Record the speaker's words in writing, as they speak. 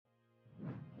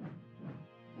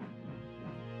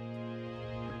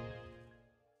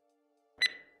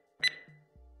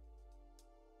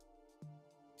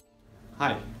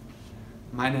Hi,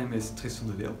 my name is Tristan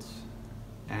de Wildt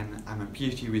and I'm a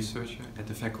PhD researcher at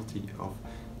the Faculty of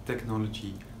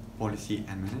Technology, Policy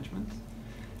and Management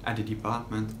at the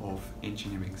Department of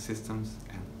Engineering Systems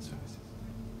and Services.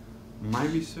 My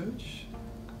research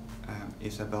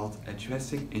is about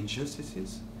addressing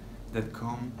injustices that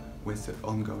come with the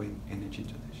ongoing energy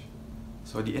transition.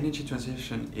 So the energy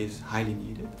transition is highly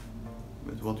needed,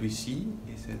 but what we see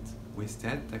is that with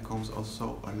that there comes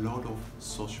also a lot of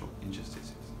social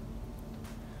injustices.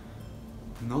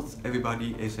 Not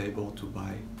everybody is able to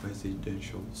buy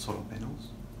residential solar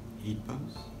panels, heat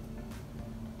pumps,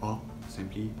 or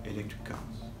simply electric cars.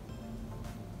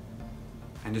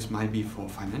 And this might be for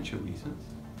financial reasons,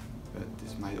 but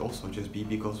this might also just be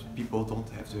because people don't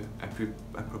have the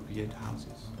appropriate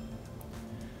houses.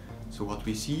 So what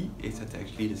we see is that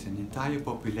actually there's an entire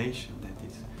population that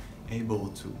is able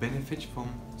to benefit from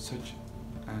such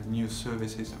new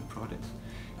services and products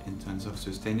in terms of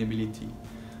sustainability,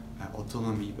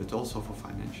 autonomy, but also for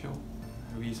financial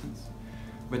reasons.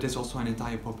 But there's also an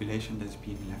entire population that's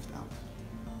being left out.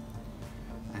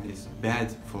 And it's bad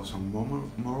for some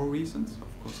moral reasons,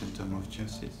 of course, in terms of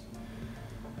justice.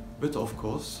 But of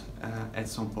course, at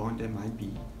some point there might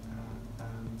be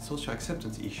social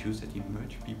acceptance issues that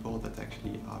emerge, people that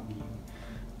actually are being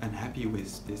unhappy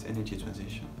with this energy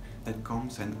transition that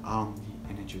comes and harm the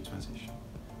energy transition.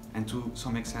 And to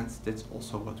some extent, that's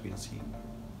also what we are seeing.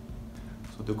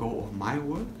 So the goal of my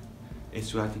work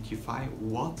is to identify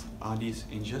what are these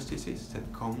injustices that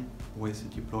come with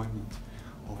the deployment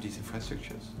of these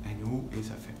infrastructures and who is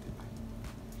affected by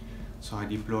it. So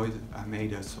I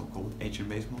made a so-called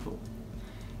agent-based model.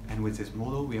 And with this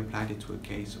model, we applied it to a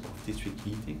case of district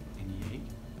heating in The Hague.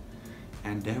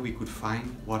 And there we could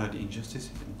find what are the injustices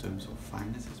in terms of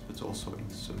finances, but also in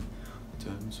some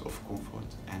terms of comfort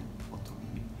and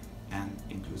autonomy and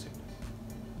inclusiveness.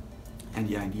 And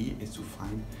the idea is to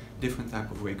find different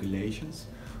types of regulations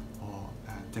or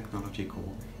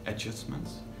technological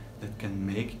adjustments that can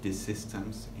make these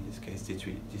systems, in this case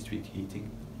district heating,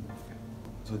 more fair.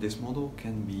 So this model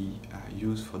can be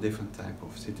used for different types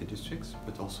of city districts,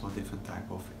 but also different types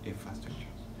of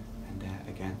infrastructures. And there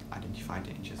again identify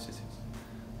the injustices.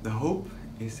 The hope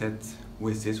is that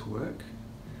with this work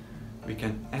we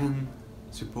can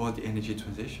support the energy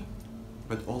transition,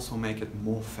 but also make it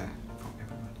more fair for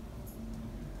everybody.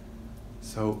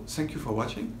 So thank you for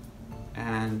watching,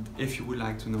 and if you would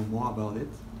like to know more about it,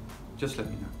 just let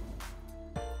me know.